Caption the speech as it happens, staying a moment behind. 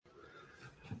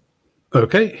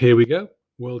Okay, here we go.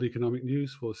 World Economic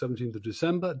News for 17th of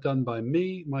December, done by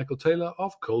me, Michael Taylor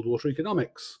of Coldwater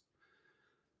Economics.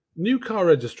 New car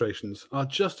registrations are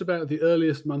just about the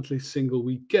earliest monthly single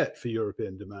we get for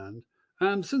European demand,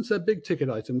 and since they're big ticket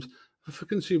items, for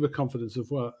consumer confidence as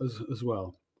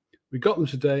well. We got them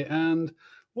today, and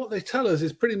what they tell us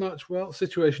is pretty much, well,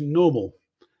 situation normal.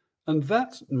 And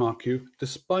that, mark you,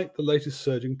 despite the latest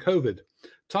surge in COVID.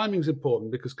 Timing's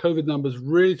important because COVID numbers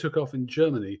really took off in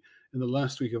Germany in the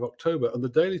last week of October, and the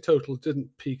daily totals didn't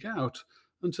peak out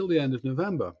until the end of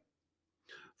November.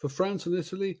 For France and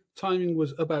Italy, timing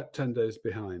was about 10 days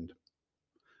behind.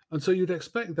 And so you'd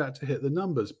expect that to hit the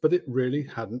numbers, but it really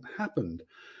hadn't happened.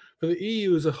 For the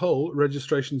EU as a whole,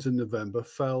 registrations in November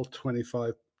fell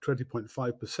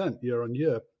 20.5% year on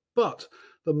year, but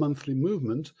the monthly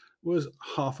movement was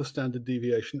half a standard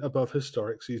deviation above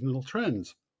historic seasonal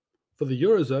trends. For the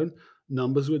Eurozone,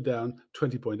 numbers were down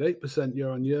 20.8% year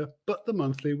on year, but the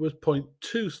monthly was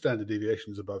 0.2 standard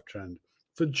deviations above trend.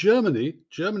 For Germany,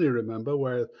 remember,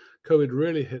 where COVID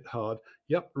really hit hard,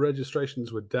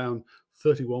 registrations were down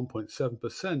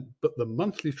 31.7%, but the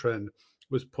monthly trend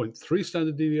was 0.3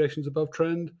 standard deviations above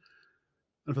trend.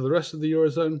 And for the rest of the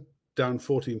Eurozone, down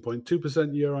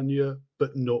 14.2% year on year,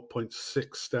 but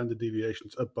 0.6 standard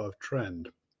deviations above trend.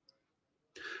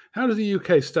 How does the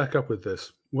UK stack up with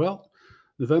this? Well,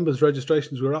 November's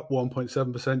registrations were up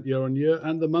 1.7% year on year,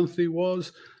 and the monthly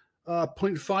was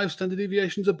 0.5 standard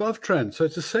deviations above trend. So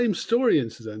it's the same story,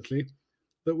 incidentally,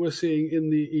 that we're seeing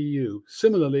in the EU.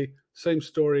 Similarly, same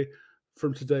story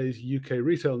from today's UK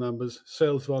retail numbers.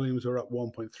 Sales volumes are up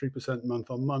 1.3% month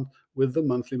on month, with the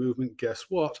monthly movement, guess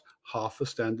what, half a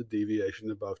standard deviation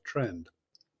above trend.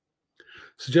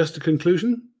 Suggest a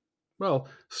conclusion? Well,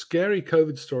 scary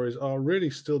COVID stories are really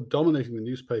still dominating the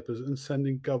newspapers and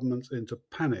sending governments into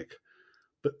panic.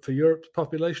 But for Europe's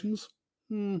populations,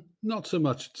 not so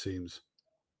much, it seems.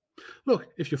 Look,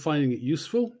 if you're finding it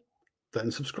useful, then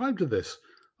subscribe to this.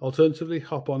 Alternatively,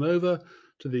 hop on over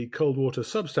to the Coldwater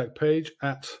Substack page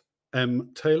at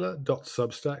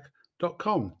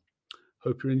mtaylor.substack.com.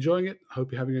 Hope you're enjoying it.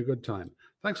 Hope you're having a good time.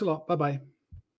 Thanks a lot. Bye-bye.